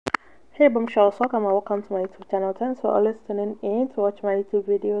Hey bombshells, welcome to my YouTube channel. Thanks for always tuning in to watch my YouTube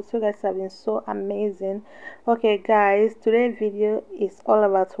videos. You guys have been so amazing. Okay guys, today's video is all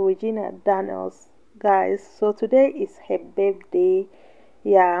about Regina Daniels, guys. So today is her birthday.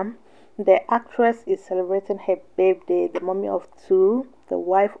 Yeah, the actress is celebrating her birthday. The mommy of two, the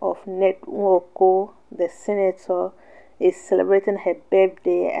wife of Ned Nwoko, the senator, is celebrating her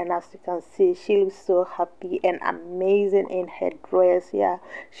birthday, and as you can see, she looks so happy and amazing in her dress. Yeah,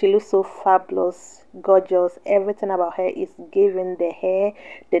 she looks so fabulous, gorgeous. Everything about her is giving, the hair,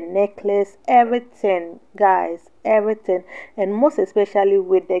 the necklace, everything, guys, everything. And most especially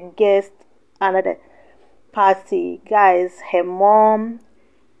with the guest, another party, guys, her mom,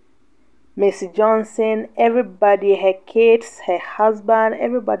 Miss Johnson, everybody, her kids, her husband,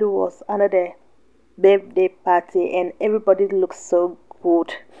 everybody was under the birthday party, and everybody looked so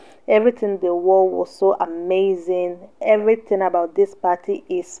good. Everything they wore was so amazing. Everything about this party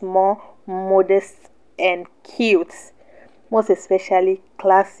is more modest and cute, most especially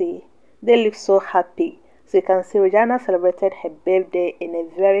classy. They look so happy. So you can see Regina celebrated her birthday in a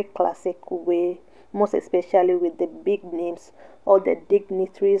very classic way, most especially with the big names. All the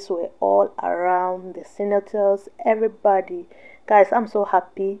dignitaries were all around, the senators, everybody. Guys, I'm so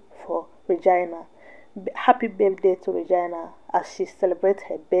happy for Regina. Happy birthday to Regina as she celebrates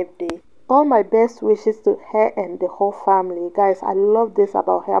her birthday. All my best wishes to her and the whole family. Guys, I love this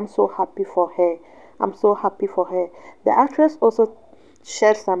about her. I'm so happy for her. I'm so happy for her. The actress also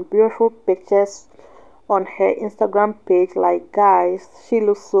shared some beautiful pictures on her Instagram page. Like, guys, she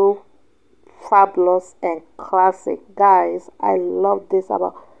looks so fabulous and classic. Guys, I love this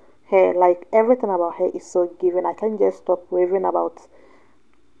about her. Like, everything about her is so giving. I can't just stop raving about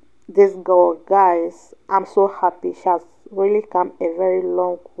this girl. Guys, I'm so happy. She has really come a very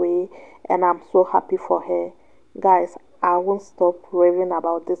long way, and I'm so happy for her. Guys, I won't stop raving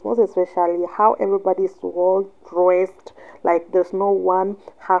about this, most especially how everybody is well dressed, like there's no one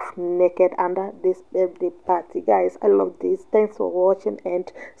half naked under this birthday party. Guys, I love this. Thanks for watching, and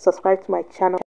subscribe to my channel.